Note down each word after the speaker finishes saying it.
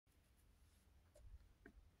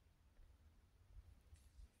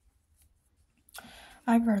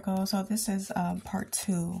Hi Virgo, so this is part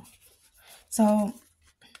 2. So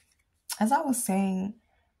as I was saying,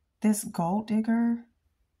 this gold digger,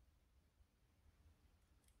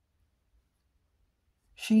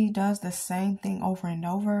 she does the same thing over and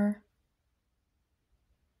over.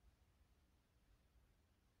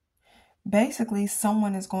 Basically,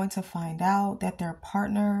 someone is going to find out that their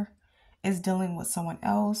partner is dealing with someone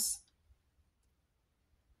else,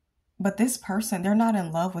 but this person, they're not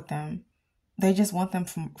in love with them. They just want them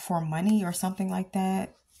for money or something like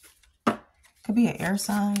that. Could be an air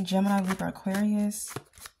sign, Gemini, Libra, Aquarius.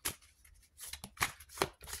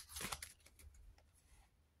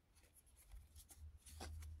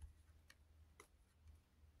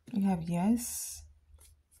 You have yes.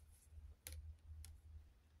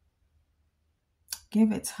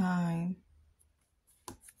 Give it time.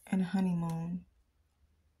 And honeymoon.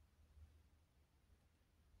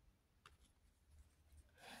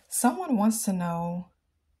 Someone wants to know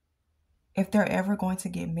if they're ever going to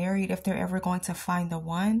get married, if they're ever going to find the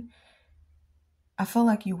one. I feel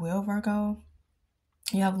like you will, Virgo.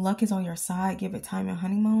 You have luck is on your side. Give it time and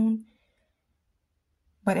honeymoon.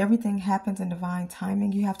 But everything happens in divine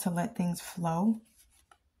timing. You have to let things flow.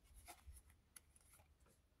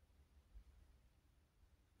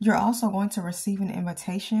 You're also going to receive an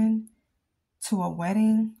invitation to a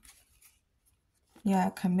wedding. Yeah,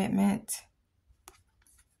 commitment.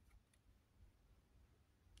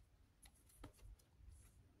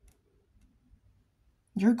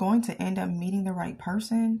 You're going to end up meeting the right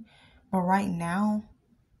person. But right now,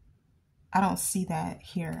 I don't see that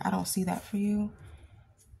here. I don't see that for you.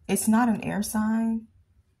 It's not an air sign.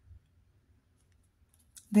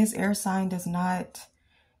 This air sign does not,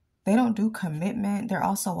 they don't do commitment. They're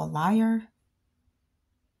also a liar.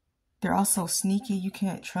 They're also sneaky. You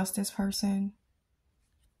can't trust this person.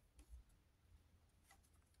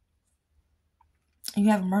 You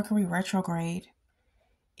have Mercury retrograde,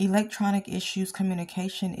 electronic issues,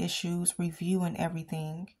 communication issues, review and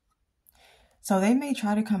everything. So they may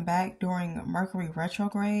try to come back during Mercury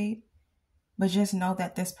retrograde, but just know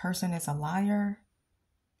that this person is a liar.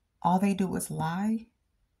 All they do is lie.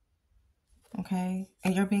 Okay?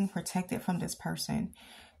 And you're being protected from this person.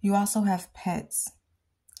 You also have pets.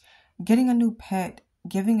 Getting a new pet,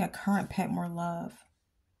 giving a current pet more love.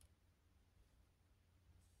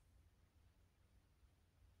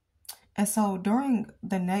 And so during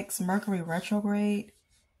the next Mercury retrograde,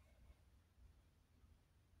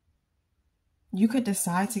 you could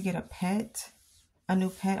decide to get a new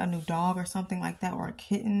pet, a new dog or something like that, or a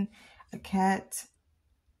kitten, a cat.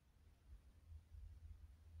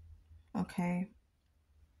 Okay.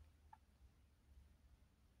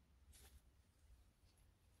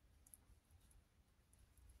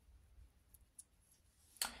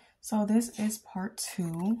 So this is part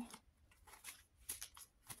 2.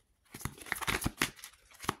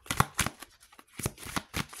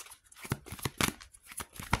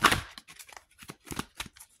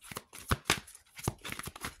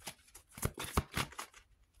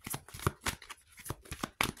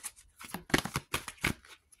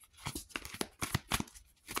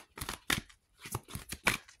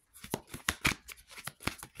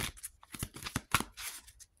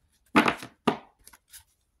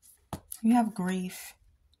 You have grief.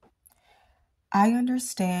 I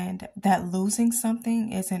understand that losing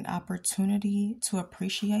something is an opportunity to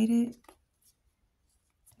appreciate it.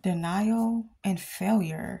 Denial and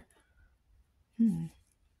failure.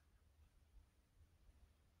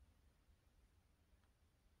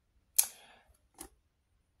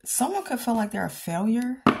 Someone could feel like they're a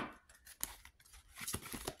failure.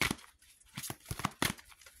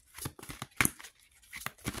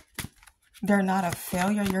 They're not a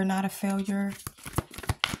failure. You're not a failure.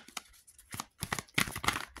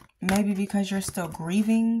 Maybe because you're still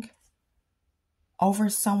grieving over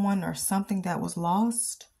someone or something that was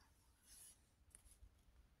lost.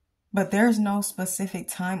 But there's no specific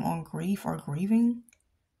time on grief or grieving.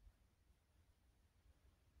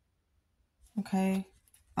 Okay.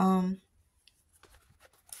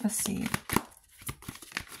 Let's see.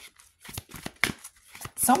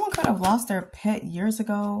 Someone could have lost their pet years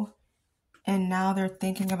ago and now they're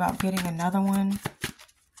thinking about getting another one.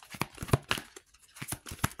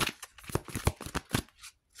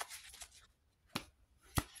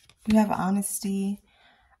 You have honesty.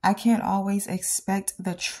 I can't always expect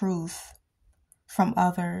the truth from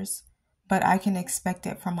others, but I can expect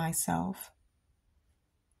it from myself.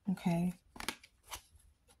 Okay.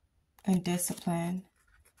 And discipline.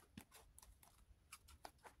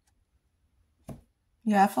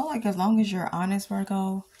 Yeah, I feel like as long as you're honest,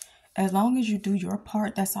 Virgo, as long as you do your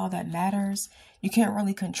part, that's all that matters. You can't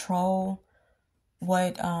really control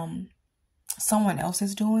what someone else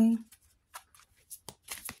is doing.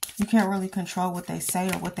 You can't really control what they say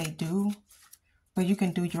or what they do, but you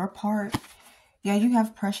can do your part. Yeah, you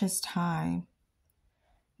have precious time.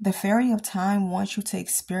 The fairy of time wants you to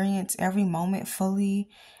experience every moment fully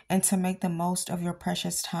and to make the most of your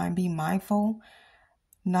precious time. Be mindful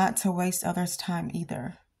not to waste others' time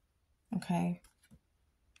either. Okay?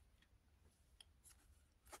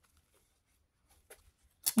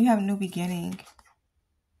 You have a new beginning.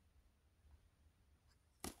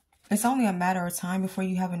 It's only a matter of time before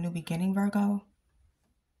you have a new beginning, Virgo.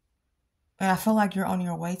 And I feel like you're on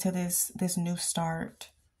your way to this new start.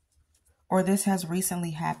 Or this has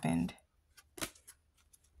recently happened.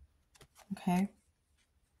 Okay?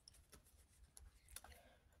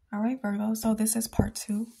 All right, Virgo. So this is part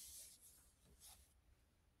 2.